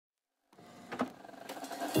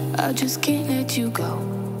I just can't let you go.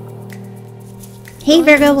 Hey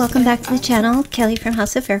Virgo, welcome back to the channel. Kelly from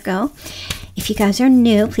House of Virgo. If you guys are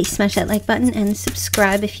new, please smash that like button and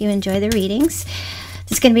subscribe if you enjoy the readings.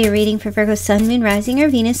 This is going to be a reading for Virgo Sun, Moon, Rising, or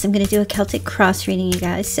Venus. I'm going to do a Celtic cross reading, you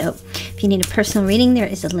guys. So if you need a personal reading, there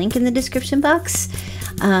is a link in the description box.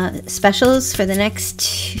 Specials for the next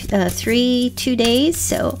 2 days.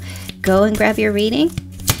 So go and grab your reading.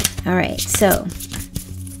 All right, so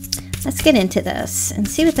let's get into this and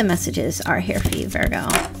see what the messages are here for you, Virgo.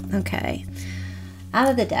 Okay. Out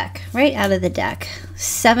of the deck, right out of the deck.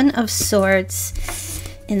 7 of Swords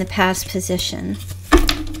in the past position.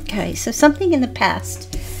 Okay, so something in the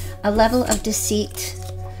past, a level of deceit,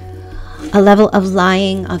 a level of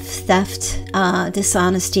lying, of theft,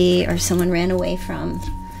 dishonesty, or someone ran away from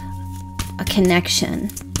a connection.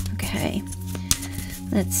 Okay,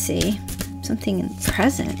 let's see, something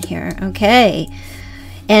present here. Okay,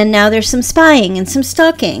 and now there's some spying and some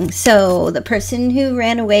stalking. So the person who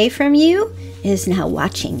ran away from you is now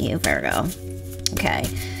watching you, Virgo. Okay,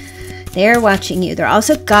 they're watching you. They're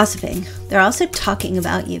also gossiping. They're also talking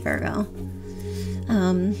about you, Virgo.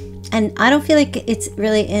 And I don't feel like it's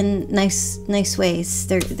really in nice ways.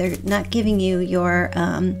 They're not giving you your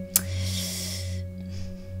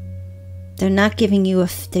they're not giving you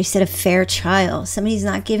they said a fair trial. Somebody's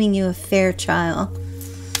not giving you a fair trial.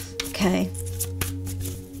 Okay.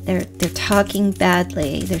 They're talking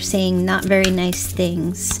badly. They're saying not very nice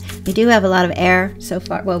things. We do have a lot of air so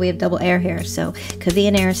far. Well, we have double air here, so could be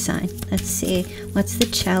an air sign. Let's see. What's the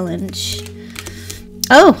challenge?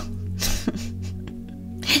 Oh!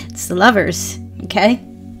 It's the Lovers, okay?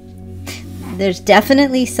 There's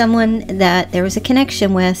definitely someone that there was a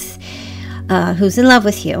connection with who's in love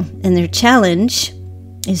with you, and their challenge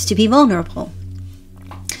is to be vulnerable.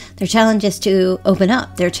 Their challenge is to open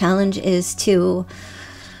up. Their challenge is to...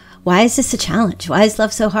 Why is this a challenge? Why is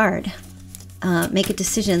love so hard? Make a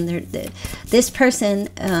decision. This person,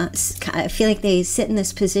 I feel like they sit in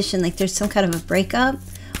this position like there's some kind of a breakup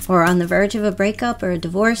or on the verge of a breakup or a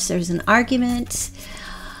divorce. There's an argument.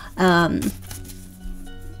 Having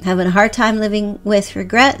a hard time living with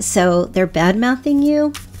regret. So they're bad-mouthing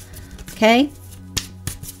you. Okay?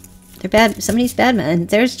 They're bad. Somebody's bad-mouthing.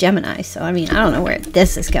 There's Gemini. So, I mean, I don't know where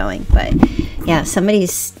this is going. But, yeah,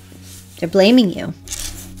 they're blaming you.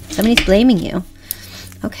 Somebody's blaming you.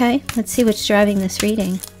 Okay, let's see what's driving this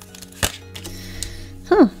reading.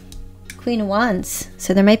 Huh. Queen of Wands.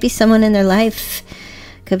 So there might be someone in their life,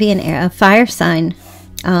 could be a fire sign,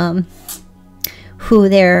 who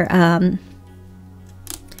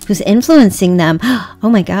who's influencing them. Oh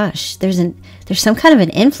my gosh, there's some kind of an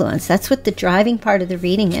influence. That's what the driving part of the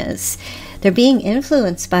reading is. They're being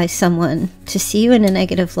influenced by someone to see you in a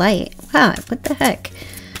negative light. Wow, what the heck?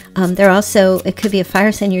 It could be a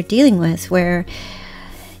fire sign you're dealing with where,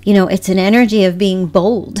 you know, it's an energy of being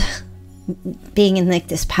bold, being in like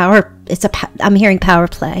this power. I'm hearing power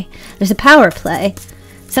play. There's a power play.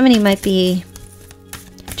 Somebody might be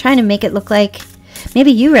trying to make it look like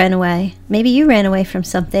maybe you ran away. Maybe you ran away from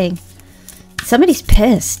something. Somebody's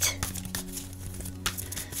pissed.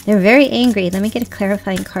 They're very angry. Let me get a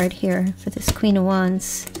clarifying card here for this Queen of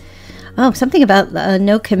Wands. Oh, something about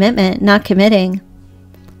no commitment, not committing.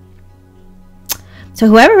 So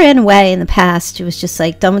whoever ran away in the past, it was just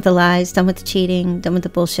like done with the lies, done with the cheating, done with the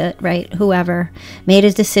bullshit, right? Whoever made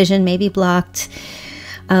a decision, maybe blocked.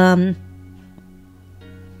 Either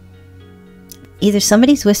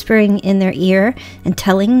somebody's whispering in their ear and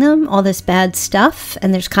telling them all this bad stuff,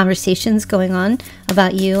 and there's conversations going on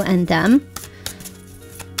about you and them,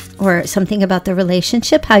 or something about the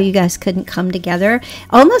relationship, how you guys couldn't come together,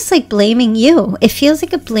 almost like blaming you. It feels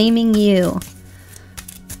like a blaming you.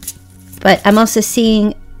 But I'm also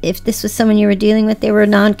seeing if this was someone you were dealing with, they were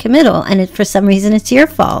non-committal, and for some reason it's your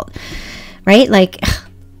fault, right? Like,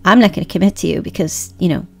 I'm not going to commit to you because, you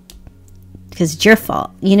know, because it's your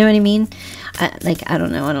fault. You know what I mean? I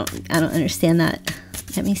don't know. I don't understand that.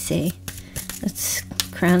 Let me see. That's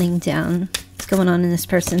crowning down. What's going on in this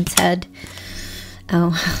person's head?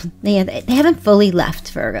 Oh, they haven't fully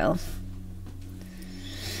left, Virgo.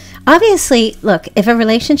 Obviously, look, if a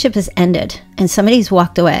relationship has ended and somebody's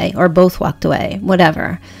walked away or both walked away,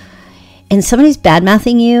 whatever, and somebody's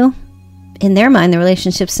bad-mouthing you, in their mind, the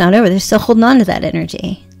relationship's not over. They're still holding on to that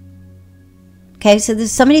energy. Okay, so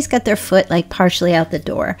somebody's got their foot like partially out the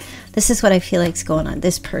door. This is what I feel like is going on.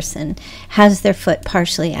 This person has their foot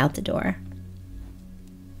partially out the door.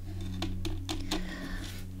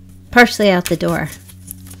 Partially out the door.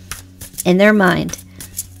 In their mind.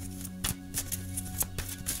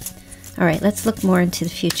 All right, let's look more into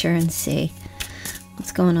the future and see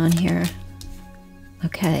what's going on here.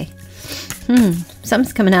 Okay.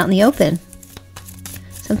 Something's coming out in the open.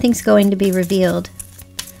 Something's going to be revealed.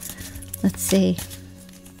 Let's see.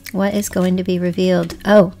 What is going to be revealed?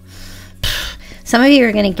 Oh, some of you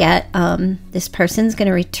are going to get, this person's going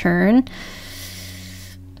to return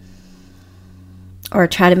or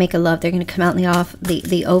try to make a love. They're going to come out in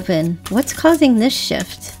the open. What's causing this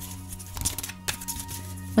shift?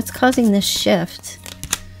 What's causing this shift?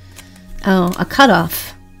 Oh, a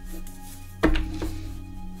cutoff.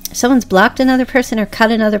 Someone's blocked another person or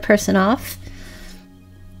cut another person off.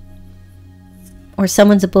 Or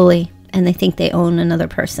someone's a bully and they think they own another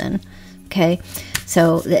person. Okay,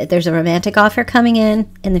 so there's a romantic offer coming in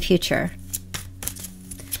the future.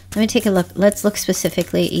 Let me take a look. Let's look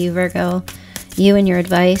specifically at you, Virgo. You and your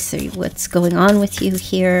advice, or what's going on with you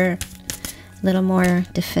here. A little more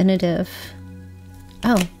definitive.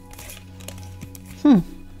 Oh.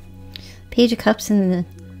 Page of Cups and the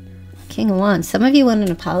King of Wands. Some of you want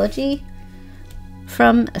an apology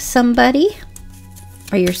from somebody,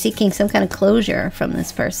 or you're seeking some kind of closure from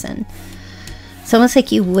this person. It's almost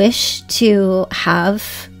like you wish to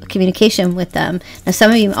have communication with them. Now,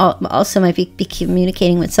 some of you also might be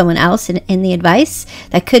communicating with someone else in the advice.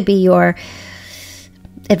 That could be your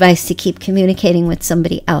advice, to keep communicating with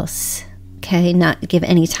somebody else. Okay, not give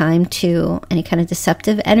any time to any kind of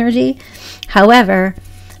deceptive energy. However,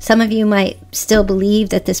 some of you might still believe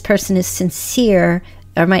that this person is sincere,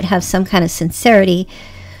 or might have some kind of sincerity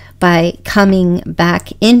by coming back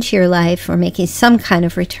into your life or making some kind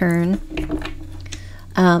of return,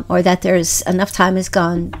 or that there's enough time has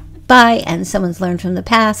gone by and someone's learned from the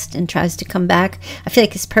past and tries to come back. I feel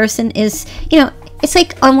like this person is, you know, it's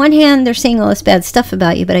like on one hand they're saying all this bad stuff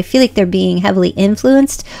about you, but I feel like they're being heavily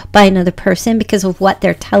influenced by another person because of what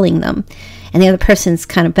they're telling them. And the other person's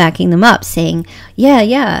kind of backing them up, saying,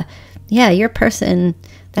 yeah, your person,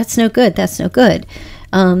 that's no good, that's no good.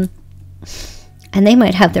 And they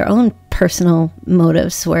might have their own personal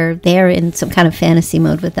motives where they're in some kind of fantasy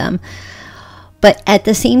mode with them. But at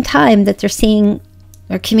the same time that they're seeing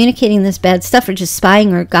or communicating this bad stuff, or just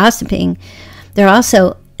spying or gossiping, they're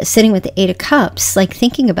also sitting with the Eight of Cups, like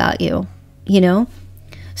thinking about you, you know?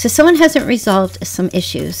 So someone hasn't resolved some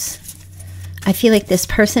issues. I feel like this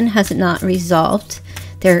person has not resolved.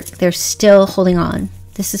 They're still holding on.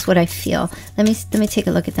 This is what I feel. Let me take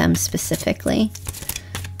a look at them specifically.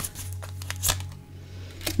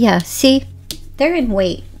 Yeah, see? They're in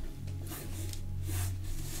wait.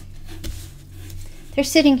 They're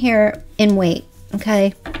sitting here in wait,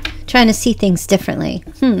 okay? Trying to see things differently.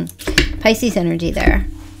 Pisces energy there.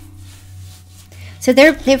 So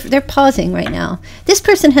they're pausing right now. This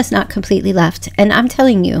person has not completely left, and I'm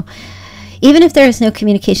telling you, even if there is no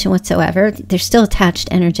communication whatsoever, they're still attached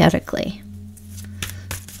energetically,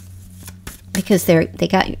 because they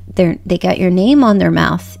got your name on their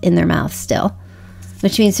mouth, in their mouth still,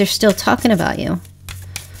 which means they're still talking about you.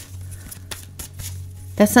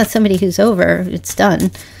 That's not somebody who's over. It's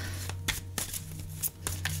done.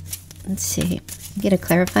 Let's see. Get a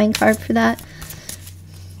clarifying card for that.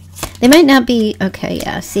 They might not be okay.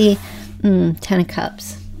 Yeah. See, 10 of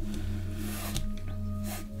Cups.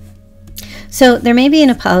 So there may be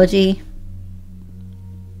an apology.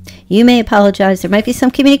 You may apologize. There might be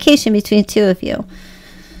some communication between the two of you.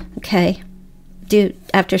 Okay.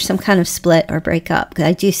 After some kind of split or breakup.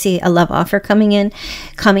 I do see a love offer coming in,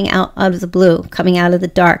 coming out of the blue, coming out of the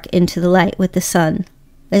dark into the light with the sun.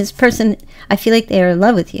 This person, I feel like they are in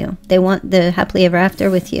love with you. They want the happily ever after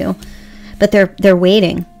with you. But they're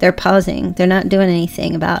waiting. They're pausing. They're not doing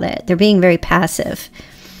anything about it. They're being very passive,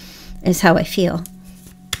 is how I feel.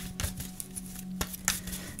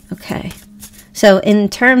 Okay. So in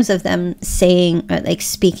terms of them saying, or like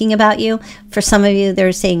speaking about you, for some of you,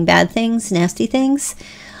 they're saying bad things, nasty things,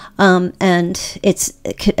 and it's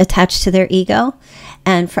attached to their ego.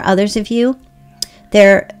 And for others of you,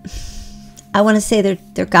 I want to say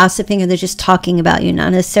they're gossiping, or they're just talking about you,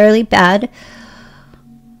 not necessarily bad,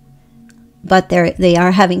 but they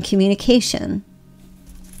are having communication,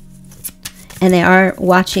 and they are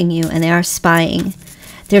watching you, and they are spying.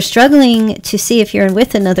 They're struggling to see if you're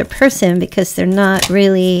with another person because they're not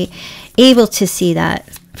really able to see that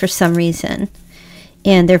for some reason.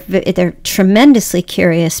 And they're tremendously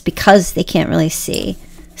curious because they can't really see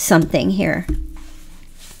something here.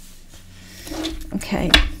 Okay,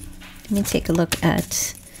 let me take a look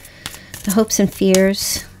at the hopes and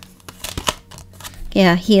fears.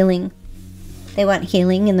 Yeah, healing. They want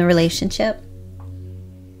healing in the relationship.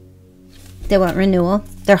 They want renewal.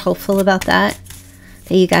 They're hopeful about that.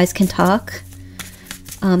 That you guys can talk.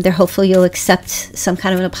 They're hopeful you'll accept some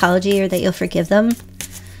kind of an apology, or that you'll forgive them.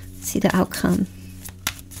 Let's see the outcome.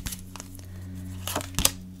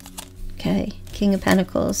 Okay, King of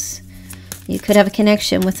Pentacles. You could have a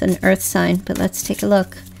connection with an earth sign, but let's take a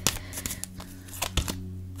look.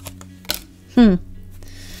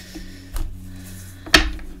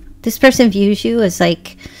 This person views you as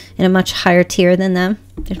like in a much higher tier than them.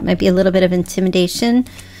 There might be a little bit of intimidation,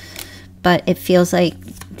 but it feels like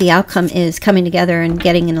the outcome is coming together and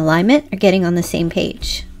getting in alignment or getting on the same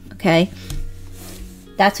page. Okay,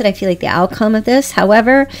 that's what I feel like the outcome of this.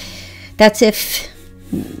 However, that's if,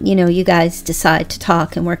 you know, you guys decide to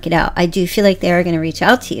talk and work it out. I do feel like they are going to reach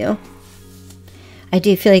out to you. I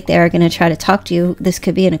do feel like they are going to try to talk to you. This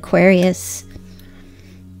could be an Aquarius.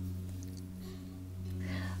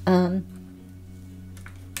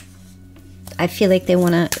 I feel like they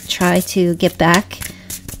want to try to get back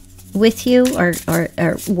with you or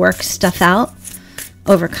work stuff out,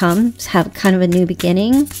 overcome, have kind of a new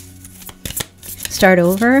beginning, start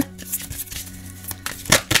over.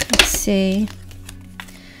 Let's see.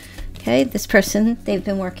 Okay, this person, they've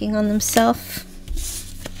been working on themselves.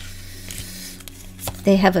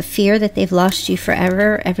 They have a fear that they've lost you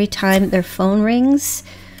forever. Every time their phone rings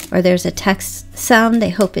or there's a text sound,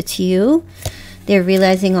 they hope it's you. They're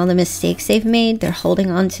realizing all the mistakes they've made. They're holding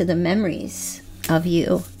on to the memories of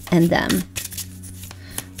you and them.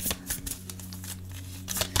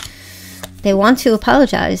 They want to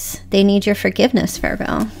apologize. They need your forgiveness,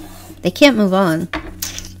 Virgo. They can't move on.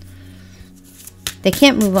 They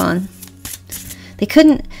can't move on. They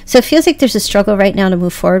couldn't. So it feels like there's a struggle right now to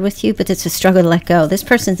move forward with you, but it's a struggle to let go. This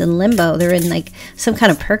person's in limbo. They're in like some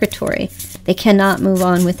kind of purgatory. They cannot move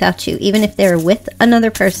on without you. Even if they're with another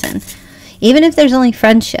person, even if there's only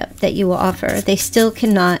friendship that you will offer, they still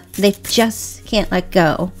cannot, they just can't let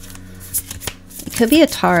go. It could be a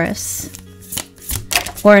Taurus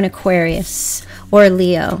or an Aquarius or a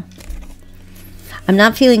Leo. I'm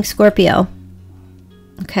not feeling Scorpio.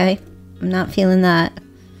 Okay? I'm not feeling that.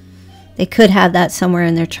 They could have that somewhere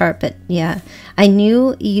in their chart, but yeah. I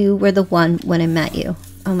knew you were the one when I met you.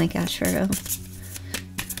 Oh my gosh, Virgo.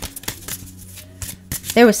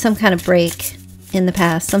 There was some kind of break in the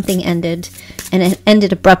past. Something ended, and it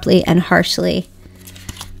ended abruptly and harshly.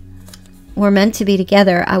 We're meant to be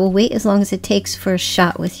together. I will wait as long as it takes for a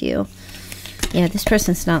shot with you. Yeah, this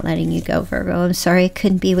person's not letting you go, Virgo. I'm sorry I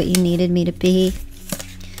couldn't be what you needed me to be.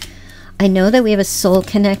 I know that we have a soul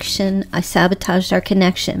connection. I sabotaged our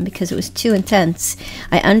connection because it was too intense.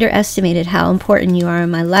 I underestimated how important you are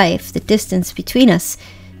in my life. The distance between us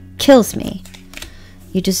kills me.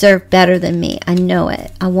 You deserve better than me. I know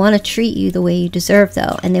it. I want to treat you the way you deserve,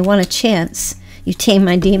 though, and they want a chance. You tame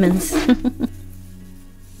my demons.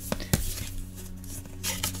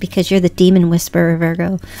 Because you're the demon whisperer,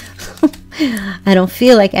 Virgo. I don't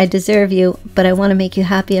feel like I deserve you, but I want to make you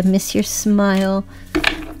happy. I miss your smile.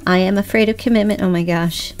 I am afraid of commitment. Oh my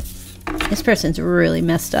gosh. This person's really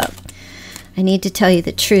messed up. I need to tell you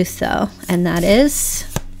the truth, though, and that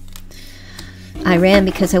is, I ran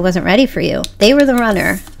because I wasn't ready for you. They were the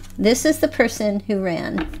runner. This is the person who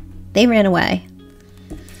ran. They ran away.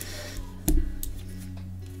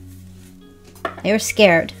 They were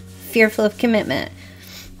scared, fearful of commitment.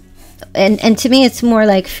 And to me, it's more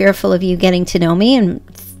like fearful of you getting to know me and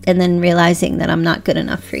then realizing that I'm not good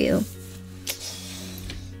enough for you.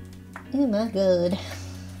 Oh my God.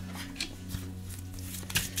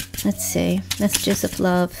 Let's see. Messages of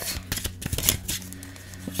love.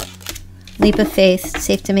 Leap of faith.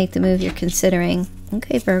 Safe to make the move you're considering.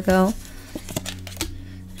 Okay, Virgo.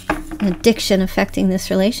 An addiction affecting this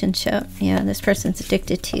relationship. Yeah, this person's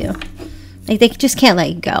addicted to you. Like, they just can't let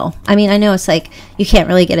you go. I mean, I know it's like you can't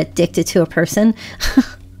really get addicted to a person.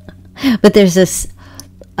 But there's this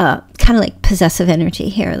kind of like possessive energy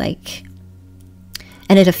here. Like,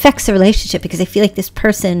 and it affects the relationship because I feel like this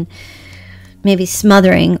person may be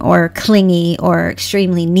smothering or clingy or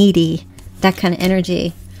extremely needy. That kind of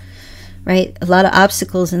energy. Right? A lot of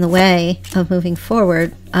obstacles in the way of moving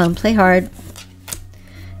forward. Play hard.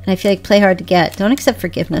 And I feel like play hard to get. Don't accept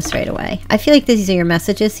forgiveness right away. I feel like these are your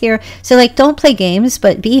messages here. So, like, don't play games,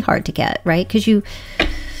 but be hard to get, right? Because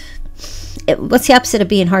what's the opposite of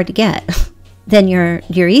being hard to get? Then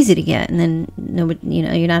you're easy to get, and then nobody,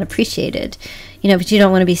 you're not appreciated. But you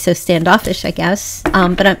don't want to be so standoffish, I guess.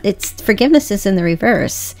 But it's forgiveness is in the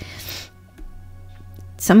reverse.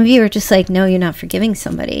 Some of you are just like, no, you're not forgiving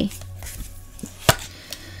somebody.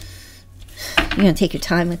 You're going to take your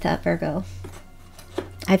time with that, Virgo.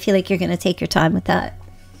 I feel like you're going to take your time with that.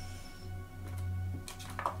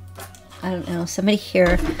 I don't know. Somebody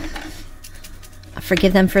here,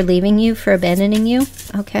 forgive them for leaving you, for abandoning you.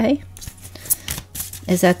 Okay.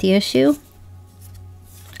 Is that the issue?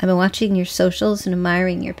 I've been watching your socials and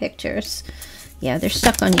admiring your pictures. Yeah, they're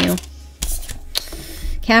stuck on you.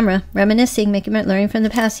 Camera, reminiscing, learning from the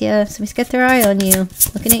past. Yeah, somebody's got their eye on you,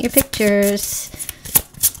 looking at your pictures.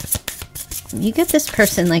 You get this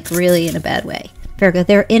person like really in a bad way, Virgo.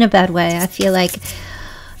 They're in a bad way. I feel like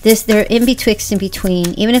they're in betwixt and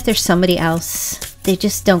between. Even if there's somebody else, they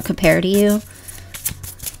just don't compare to you.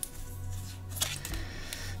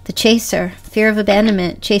 The chaser, fear of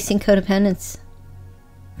abandonment, chasing codependence.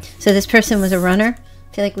 So this person was a runner.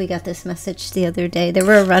 I feel like we got this message the other day. They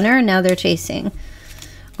were a runner and now they're chasing.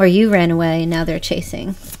 Or you ran away and now they're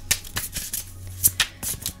chasing.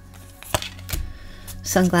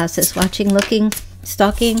 Sunglasses, watching, looking,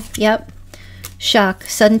 stalking. Yep. Shock,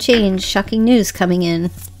 sudden change, shocking news coming in.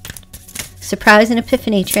 Surprise and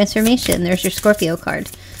epiphany, transformation. There's your Scorpio card.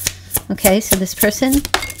 Okay, so this person,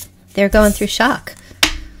 they're going through shock.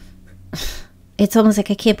 It's almost like,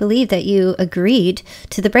 I can't believe that you agreed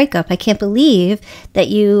to the breakup. I can't believe that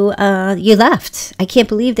you left. I can't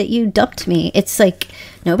believe that you dumped me. It's like,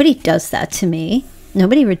 nobody does that to me.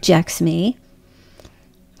 Nobody rejects me.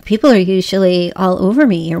 People are usually all over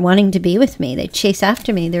me or wanting to be with me. They chase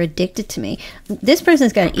after me. They're addicted to me. This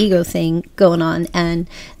person's got an ego thing going on, and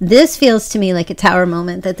this feels to me like a tower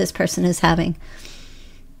moment that this person is having.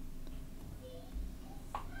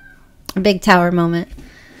 A big tower moment.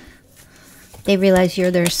 They realize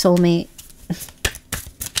you're their soulmate.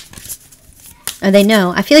 Or they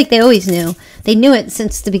know. I feel like they always knew. They knew it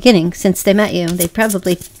since the beginning, since they met you. They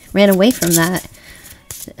probably ran away from that.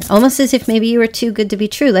 Almost as if maybe you were too good to be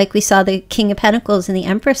true. Like we saw the King of Pentacles and the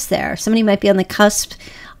Empress there. Somebody might be on the cusp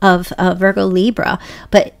of Virgo Libra.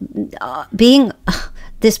 But being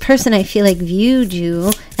this person, I feel like, viewed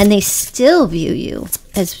you, and they still view you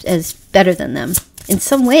as better than them. In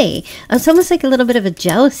some way. It's almost like a little bit of a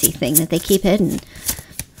jealousy thing that they keep hidden.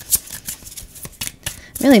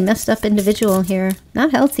 Really messed up individual here.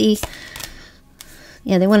 Not healthy.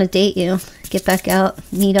 Yeah, they want to date you. Get back out.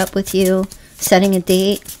 Meet up with you. Setting a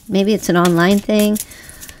date. Maybe it's an online thing.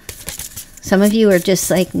 Some of you are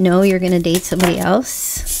just like, no, you're going to date somebody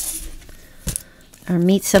else. Or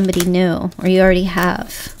meet somebody new. Or you already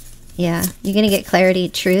have. Yeah, you're going to get clarity,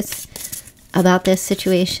 truth about this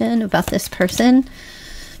situation, about this person.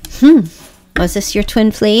 Was this your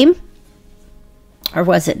twin flame? Or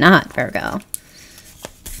was it not, Virgo?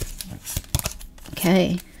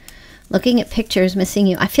 Okay. Looking at pictures, missing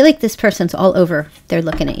you. I feel like this person's all over. They're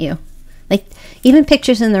looking at you. Like, even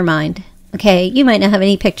pictures in their mind. Okay, you might not have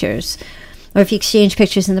any pictures. Or if you exchange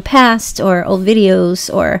pictures in the past, or old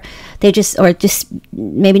videos, or they just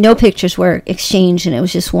maybe no pictures were exchanged and it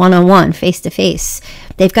was just one-on-one, face-to-face.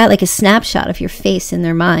 They've got like a snapshot of your face in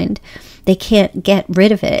their mind. They can't get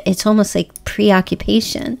rid of it. It's almost like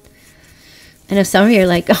preoccupation. I know some of you are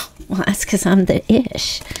like, oh, well, that's because I'm the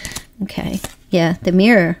ish. Okay. Yeah, the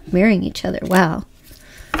mirroring each other. Wow.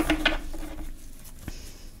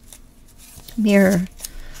 Mirror.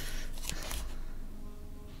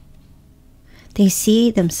 They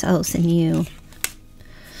see themselves in you.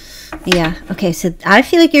 Yeah. Okay. So I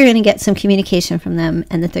feel like you're going to get some communication from them,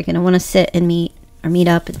 and that they're going to want to sit and meet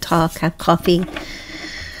up and talk, have coffee,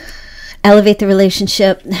 elevate the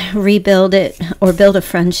relationship, rebuild it, or build a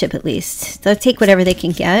friendship at least. They'll take whatever they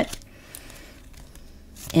can get.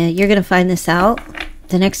 And you're going to find this out.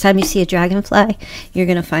 The next time you see a dragonfly, you're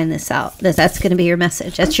going to find this out. That's going to be your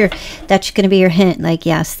message. That's going to be your hint. Like,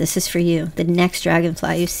 yes, this is for you. The next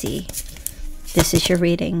dragonfly you see. This is your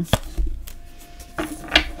reading.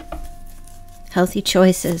 Healthy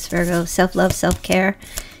choices, Virgo. Self-love, self-care.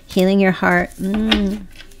 Healing your heart.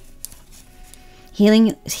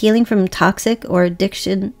 Healing from toxic or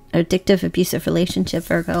addictive, abusive relationship,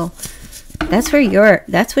 Virgo. That's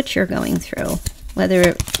what you're going through. Whether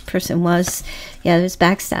a person was, there's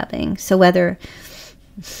backstabbing. So whether,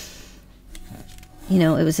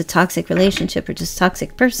 it was a toxic relationship or just a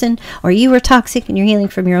toxic person, or you were toxic and you're healing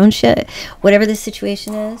from your own shit, whatever the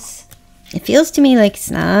situation is, it feels to me like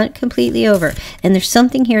it's not completely over. And there's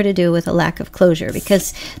something here to do with a lack of closure,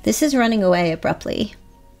 because this is running away abruptly.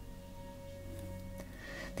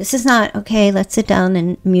 This is not, okay, let's sit down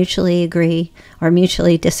and mutually agree or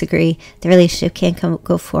mutually disagree. The relationship can't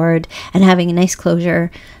go forward, and having a nice closure.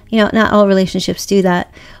 Not all relationships do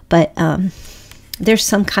that, but there's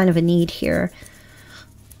some kind of a need here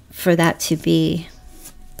for that to be.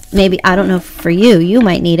 Maybe, I don't know, for you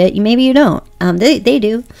might need it. Maybe you don't. They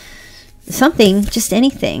do. Something, just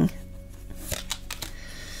anything.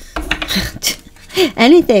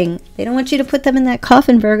 Anything. They don't want you to put them in that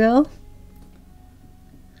coffin, Virgo.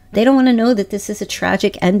 They don't want to know that this is a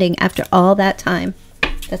tragic ending after all that time.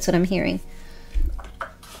 That's what I'm hearing.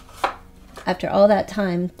 After all that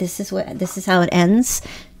time, this is how it ends.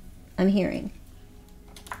 I'm hearing.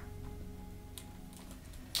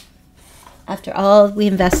 After all we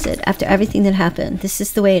invested, after everything that happened, this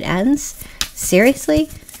is the way it ends? Seriously?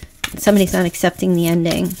 Somebody's not accepting the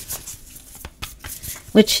ending.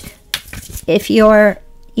 Which, if you're,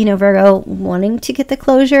 you know, Virgo, wanting to get the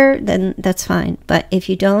closure, then that's fine. But if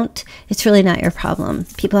you don't, it's really not your problem.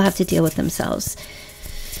 People have to deal with themselves.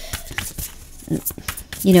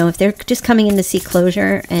 You know, if they're just coming in to see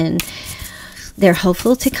closure and they're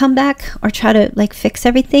hopeful to come back or try to like fix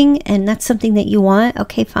everything, and that's something that you want,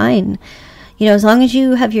 okay, fine. You know, as long as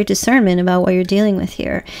you have your discernment about what you're dealing with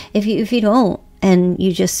here. If you don't, and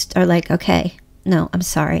you just are like, okay, no, I'm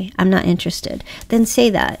sorry, I'm not interested, then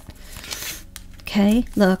say that. Okay,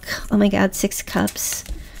 look, oh my God, 6 Cups.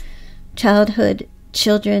 Childhood,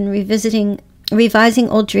 children, revising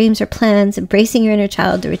old dreams or plans, embracing your inner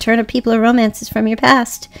child, the return of people or romances from your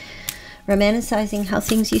past, romanticizing how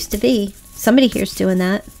things used to be. Somebody here's doing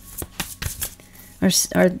that. Or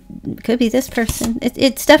it could be this person.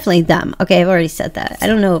 It's definitely them. Okay, I've already said that. I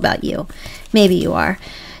don't know about you. Maybe you are.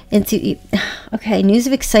 Okay, news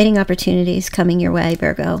of exciting opportunities coming your way,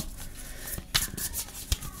 Virgo.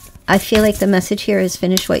 I feel like the message here is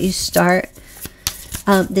finish what you start.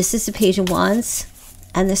 This is the Page of Wands,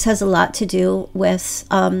 and this has a lot to do with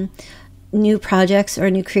new projects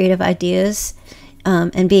or new creative ideas,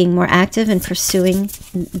 and being more active and pursuing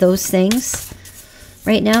those things.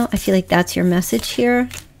 Right now, I feel like that's your message here.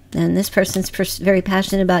 And this person's very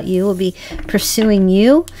passionate about you, will be pursuing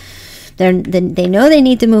you. They know they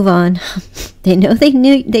need to move on. They know they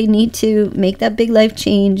need to make that big life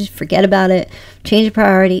change, forget about it, change the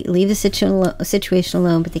priority, leave the situation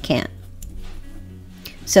alone, but they can't.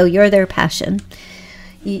 So you're their passion.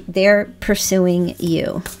 They're pursuing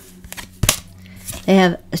you. They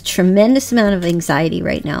have a tremendous amount of anxiety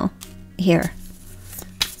right now here.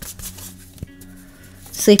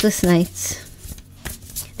 Sleepless nights.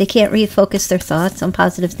 They can't refocus their thoughts on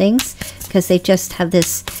positive things because they just have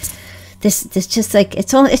this just like,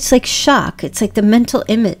 it's like shock. It's like the mental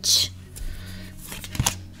image.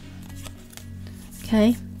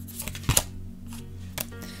 Okay.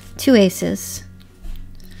 2 aces.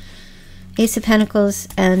 Ace of Pentacles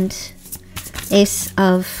and Ace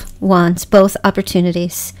of Wands. Both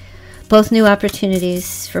opportunities. Both new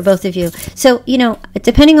opportunities for both of you. So, you know,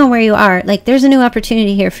 depending on where you are, like there's a new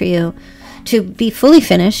opportunity here for you to be fully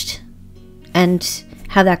finished and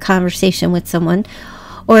have that conversation with someone.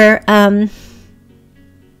 Or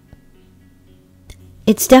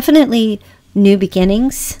it's definitely new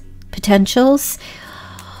beginnings, potentials,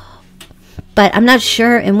 but I'm not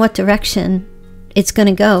sure in what direction it's going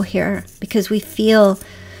to go here, because we feel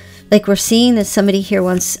like we're seeing that somebody here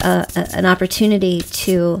wants an opportunity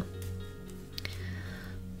to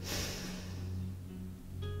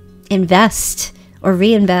invest or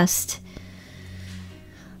reinvest.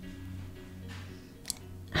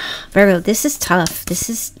 Virgo, this is tough. This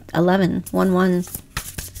is 11, 1, 1.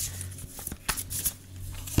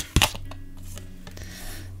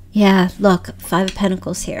 Yeah, look, 5 of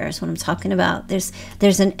Pentacles here is what I'm talking about. There's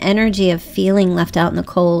an energy of feeling left out in the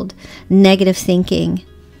cold, negative thinking.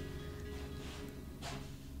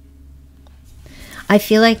 I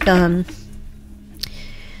feel like, I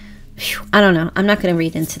don't know. I'm not going to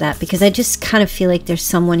read into that because I just kind of feel like there's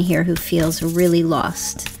someone here who feels really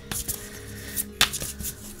lost.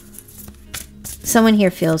 Someone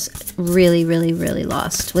here feels really, really, really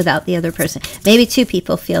lost without the other person. Maybe 2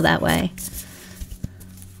 people feel that way.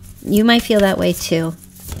 You might feel that way too.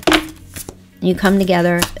 You come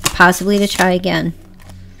together, possibly to try again.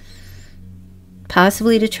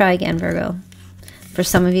 Possibly to try again, Virgo. For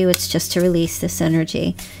some of you, it's just to release this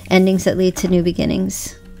energy. Endings that lead to new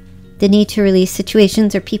beginnings. The need to release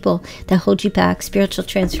situations or people that hold you back. Spiritual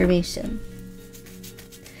transformation.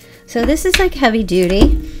 So this is like heavy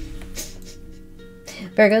duty.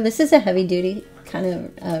 Virgo, this is a heavy duty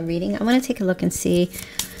kind of reading. I want to take a look and see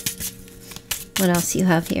what else you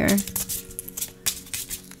have here.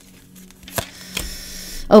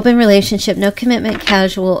 Open relationship, no commitment,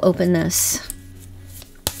 casual openness.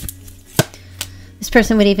 This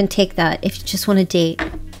person would even take that if you just want to date.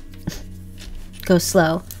 Go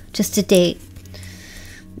slow, just to date.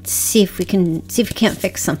 Let's see if we can't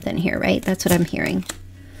fix something here, right? That's what I'm hearing.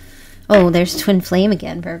 Oh, there's twin flame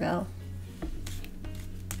again, Virgo.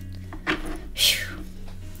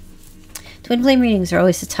 Twin flame readings are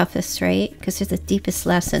always the toughest, right? Because they're the deepest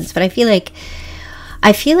lessons. But I feel like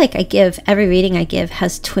every reading I give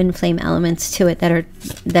has twin flame elements to it that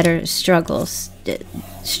are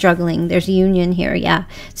struggling. There's union here, yeah.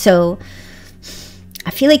 So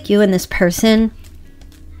I feel like you and this person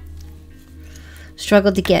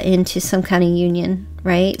struggled to get into some kind of union,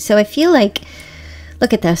 right? So I feel like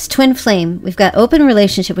Look at this. Twin flame. We've got open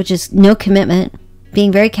relationship, which is no commitment,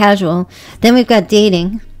 being very casual. Then we've got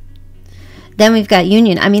dating. Then we've got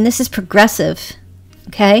union. I mean, this is progressive.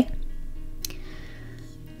 Okay?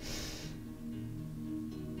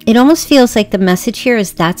 It almost feels like the message here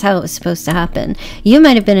is that's how it was supposed to happen. You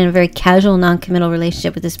might have been in a very casual, non-committal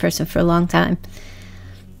relationship with this person for a long time.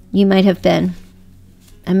 You might have been.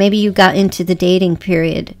 And maybe you got into the dating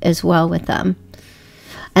period as well with them.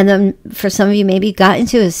 And then for some of you, maybe you got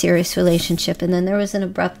into a serious relationship and then there was an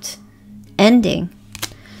abrupt ending.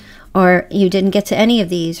 Or you didn't get to any of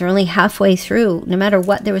these, or only halfway through. No matter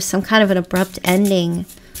what, there was some kind of an abrupt ending.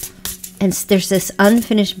 And there's this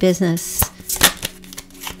unfinished business.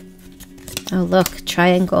 Oh, look,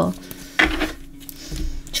 triangle.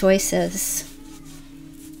 Choices.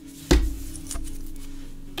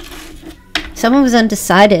 Someone was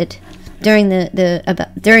undecided during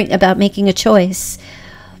about making a choice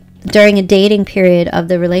during a dating period of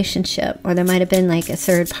the relationship, or there might have been like a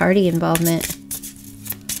third party involvement.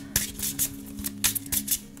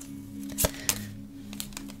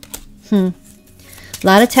 A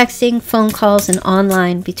lot of texting, phone calls, and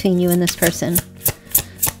online between you and this person.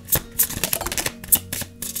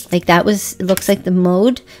 Like that was, it looks like the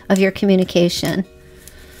mode of your communication.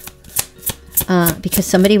 Because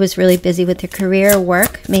somebody was really busy with their career or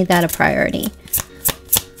work, made that a priority.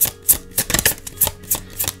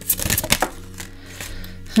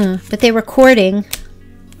 But they were courting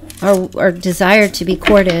or desired to be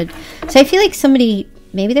courted. So I feel like somebody,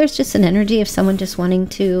 maybe there's just an energy of someone just wanting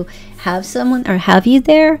to have someone or have you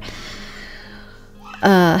there.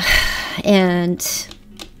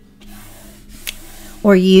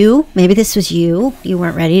 Or you, maybe this was you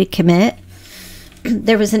weren't ready to commit.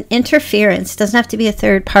 There was an interference. It doesn't have to be a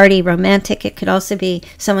third party romantic. It could also be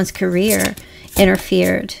someone's career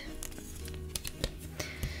interfered.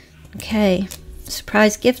 Okay,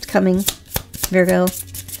 surprise gift coming, Virgo.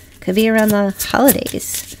 Could be around the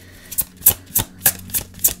holidays.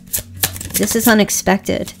 This is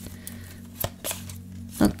unexpected.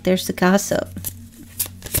 Look, there's the gossip.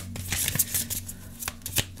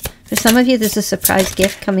 For some of you, there's a surprise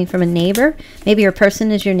gift coming from a neighbor. Maybe your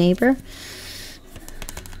person is your neighbor.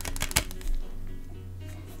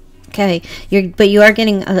 Okay, but you are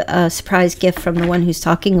getting a surprise gift from the one who's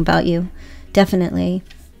talking about you. Definitely.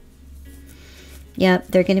 Yeah,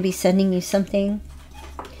 they're going to be sending you something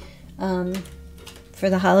for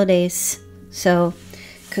the holidays. So,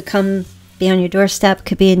 could be on your doorstep,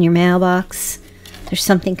 could be in your mailbox. There's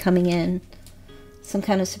something coming in. Some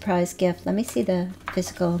kind of surprise gift. Let me see the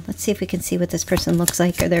physical. Let's see if we can see what this person looks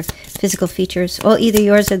like or their physical features. Well, either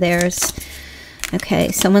yours or theirs. Okay,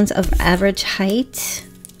 someone's of average height.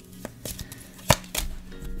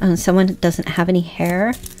 Someone doesn't have any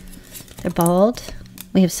hair. They're bald.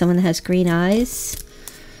 We have someone that has green eyes.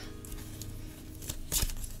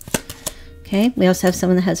 Okay, we also have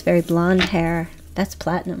someone that has very blonde hair. That's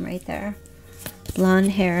platinum right there.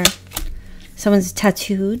 Blonde hair. Someone's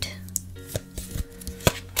tattooed.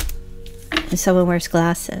 And someone wears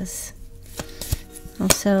glasses.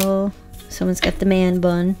 Also, someone's got the man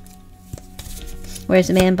bun. Wears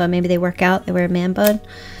a man bun. Maybe they work out. They wear a man bun.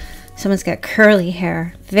 Someone's got curly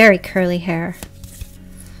hair. Very curly hair.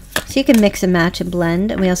 So you can mix and match and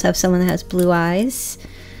blend. And we also have someone that has blue eyes.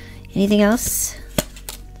 Anything else?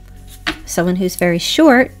 Someone who's very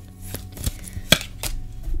short.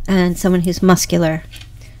 And someone who's muscular.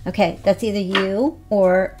 Okay, that's either you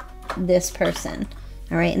or this person.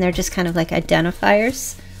 All right, and they're just kind of like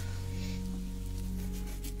identifiers.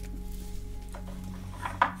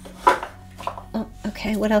 Oh,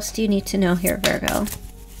 okay, what else do you need to know here, Virgo?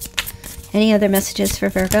 Any other messages for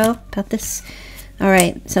Virgo about this? All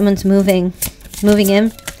right, someone's moving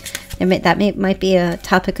in. That might be a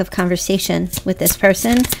topic of conversation with this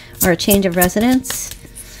person or a change of residence.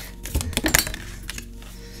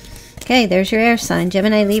 Okay, there's your air sign,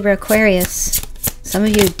 Gemini, Libra, Aquarius. Some of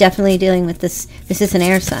you definitely dealing with this. This is an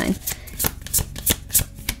air sign.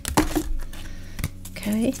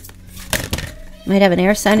 Okay. Might have an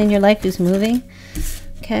air sign in your life who's moving.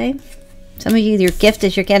 Okay. Some of you, your gift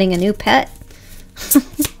is you're getting a new pet.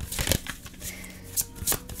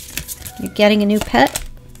 You're getting a new pet.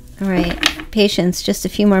 All right. Patience. Just a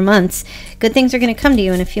few more months. Good things are going to come to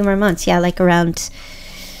you in a few more months. Yeah, like around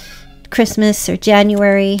Christmas or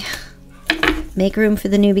January. Make room for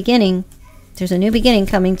the new beginning. There's a new beginning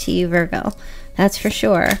coming to you, Virgo. That's for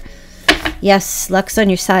sure. Yes, luck's on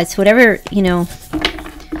your side. So whatever,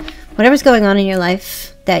 whatever's going on in your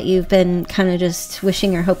life that you've been kind of just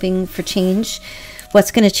wishing or hoping for change,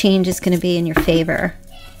 what's going to change is going to be in your favor.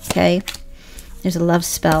 Okay? There's a love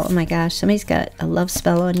spell. Oh my gosh, somebody's got a love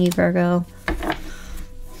spell on you, Virgo.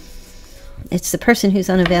 it's the person who's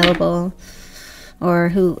unavailable or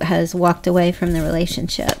who has walked away from the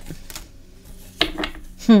relationship.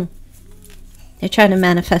 They're trying to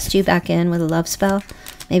manifest you back in with a love spell.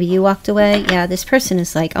 Maybe you walked away. Yeah, this person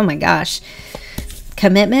is like, oh my gosh.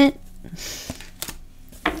 Commitment.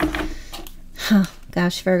 Oh,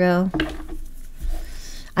 gosh, Virgo.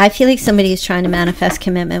 I feel like somebody is trying to manifest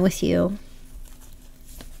commitment with you.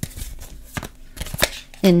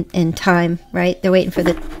 In time, right? They're waiting for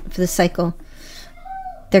the cycle.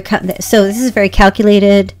 So this is very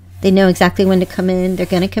calculated. They know exactly when to come in. They're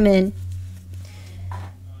going to come in.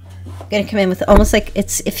 Going to come in with almost like it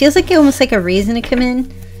feels like almost like a reason to come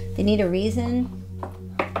in. They need a reason,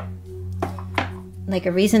 like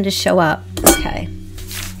a reason to show up. Okay.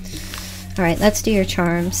 All right, let's do your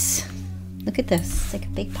charms. Look at this. It's like a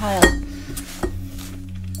big pile.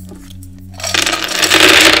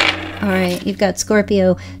 All right, you've got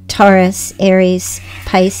Scorpio, Taurus, Aries,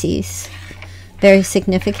 Pisces. Very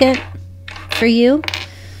significant for you.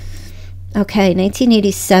 Okay,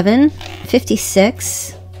 1987,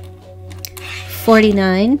 56,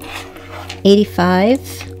 49, 85,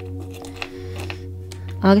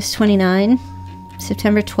 August 29,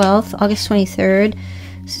 September 12th, August 23rd,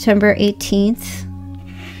 September 18th,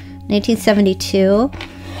 1972,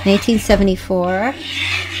 1974,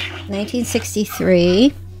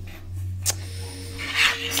 1963,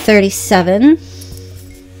 37.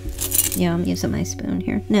 Yeah, I'm using my spoon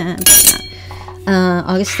here. Nah, I'm just not.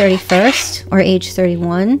 August 31st, or age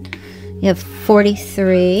 31. You have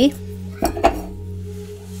 43.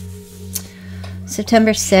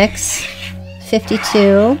 September 6th,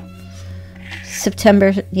 52.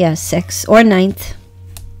 September, 6 or 9th.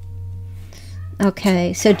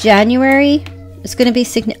 Okay, so January is going to be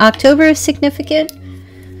October is significant.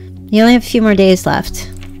 You only have a few more days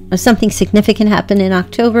left. If something significant happened in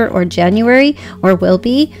October or January, or will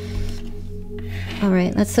be. All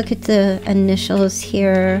right, let's look at the initials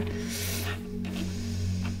here.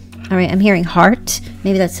 All right, I'm hearing Heart.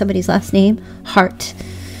 Maybe that's somebody's last name. Heart.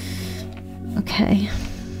 Okay.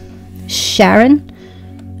 Sharon.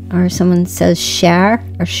 Or someone says Shar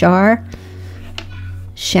or Shar.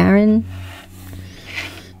 Sharon.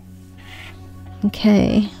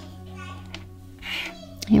 Okay.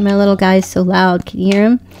 Hey, my little guy's so loud. Can you hear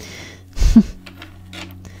him?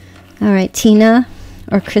 All right, Tina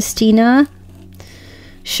or Christina.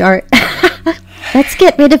 Shart. Let's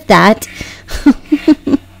get rid of that.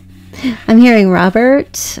 I'm hearing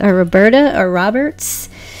Robert or Roberta or Roberts.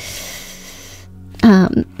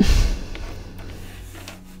 Let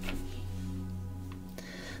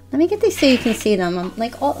me get these so you can see them. I'm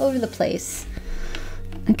like all over the place.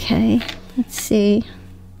 Okay, let's see.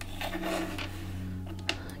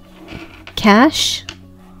 Cash.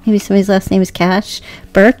 Maybe somebody's last name is Cash.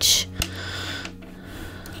 Birch.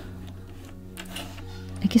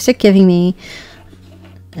 I guess they're giving me,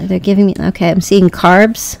 okay, I'm seeing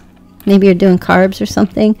carbs. Maybe you're doing carbs or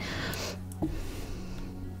something.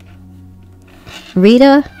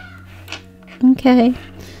 Rita. Okay.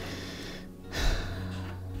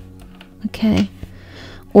 Okay.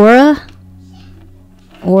 Aura.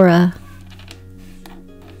 Aura.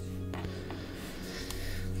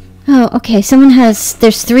 Oh, okay.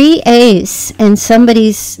 There's 3 A's in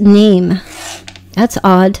somebody's name. That's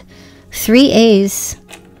odd. 3 A's.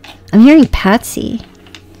 I'm hearing Patsy.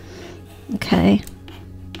 Okay.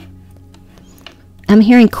 I'm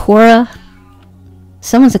hearing Cora.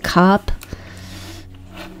 Someone's a cop.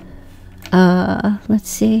 Let's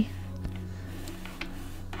see.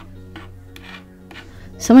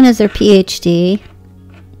 Someone has their PhD.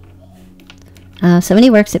 Somebody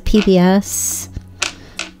works at PBS.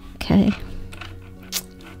 Okay.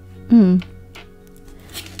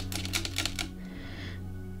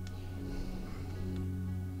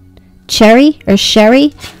 Cherry or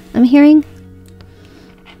Sherry, I'm hearing.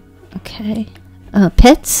 Okay.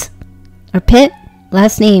 Pitts or Pitt,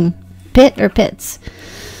 last name Pitt or Pitts.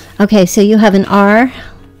 Okay, so you have an R.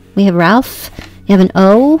 We have Ralph. You have an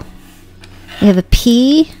O. You have a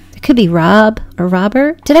P. It could be Rob or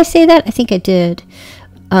Robert. Did I say that? I think I did.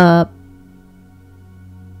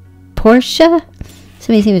 Portia.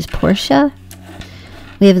 Somebody's name is Portia.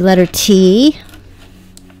 We have the letter T.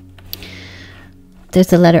 There's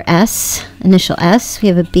the letter S, initial S. We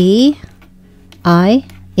have a B, I,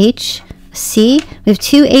 H, C. We have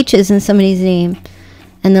 2 H's in somebody's name.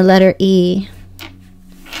 And the letter E.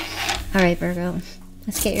 All right, Virgo.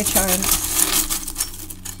 Let's get your charms.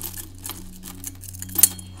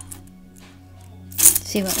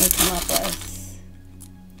 See what we come up with.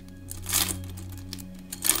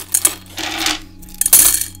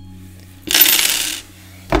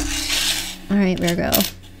 All right, Virgo.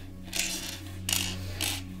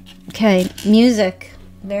 Okay, music.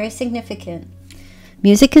 Very significant.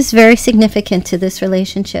 Music is very significant to this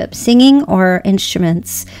relationship. Singing or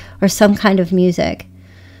instruments or some kind of music.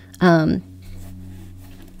 Something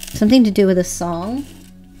to do with a song.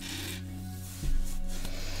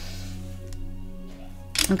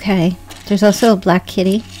 Okay, there's also a black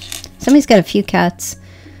kitty. Somebody's got a few cats.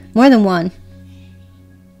 More than one.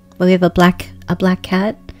 But we have a black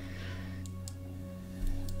cat.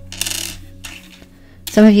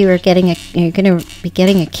 Some of you are you're going to be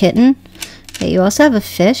getting a kitten. Okay, you also have a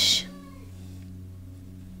fish.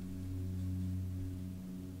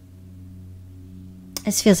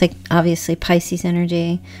 This feels like obviously Pisces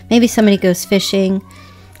energy. Maybe somebody goes fishing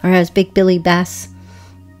or has big Billy bass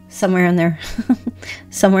somewhere on their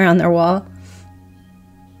somewhere on their wall.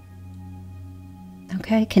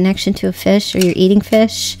 Okay, connection to a fish, or you're eating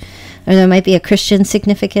fish, or there might be a Christian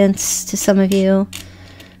significance to some of you.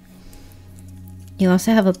 You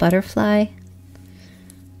also have a butterfly.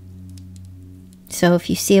 So if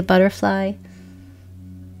you see a butterfly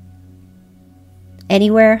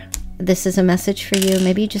anywhere, this is a message for you.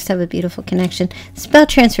 Maybe you just have a beautiful connection. It's about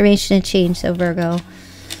transformation and change, so Virgo.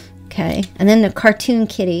 Okay, and then the cartoon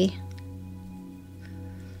kitty.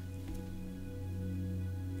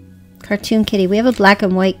 Cartoon kitty. We have a black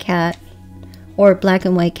and white cat, or black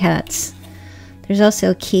and white cats. There's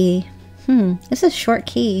also a key. This is a short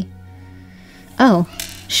key. Oh,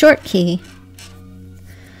 short key.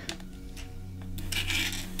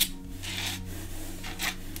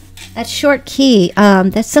 That short key,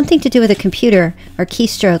 that's something to do with a computer or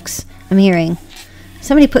keystrokes, I'm hearing.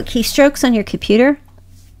 Somebody put keystrokes on your computer?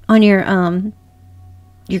 On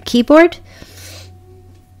your keyboard?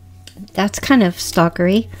 That's kind of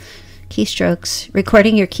stalkery. Keystrokes.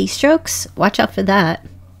 Recording your keystrokes? Watch out for that.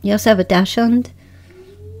 You also have a dachshund.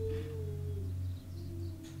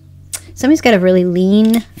 Somebody's got a really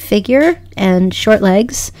lean figure and short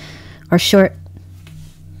legs, or short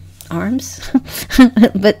arms,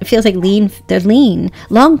 but it feels like lean. They're lean,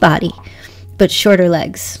 long body, but shorter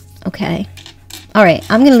legs. Okay. All right.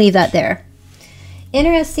 I'm going to leave that there.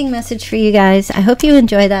 Interesting message for you guys. I hope you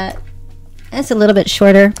enjoy that. It's a little bit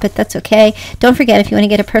shorter, but that's okay. Don't forget, if you want to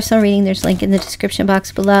get a personal reading, there's a link in the description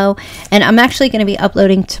box below. And I'm actually going to be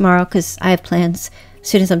uploading tomorrow because I have plans as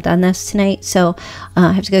soon as I'm done this tonight. So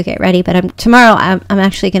I have to go get ready. But tomorrow I'm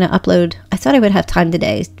actually going to upload. I thought I would have time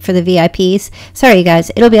today for the VIPs. Sorry, you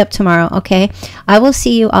guys. It'll be up tomorrow, okay? I will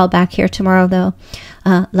see you all back here tomorrow, though.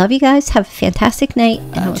 Love you guys. Have a fantastic night,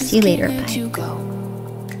 and I will see you later. Bye.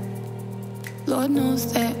 Lord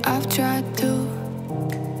knows that I've tried to.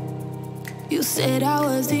 You said I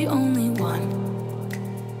was the only one.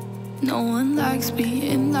 No one likes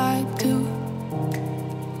being lied to.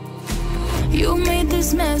 You made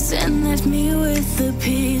this mess and left me with the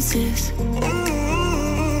pieces.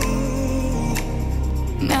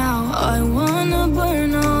 Now I wanna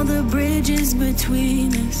burn all the bridges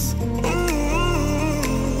between us.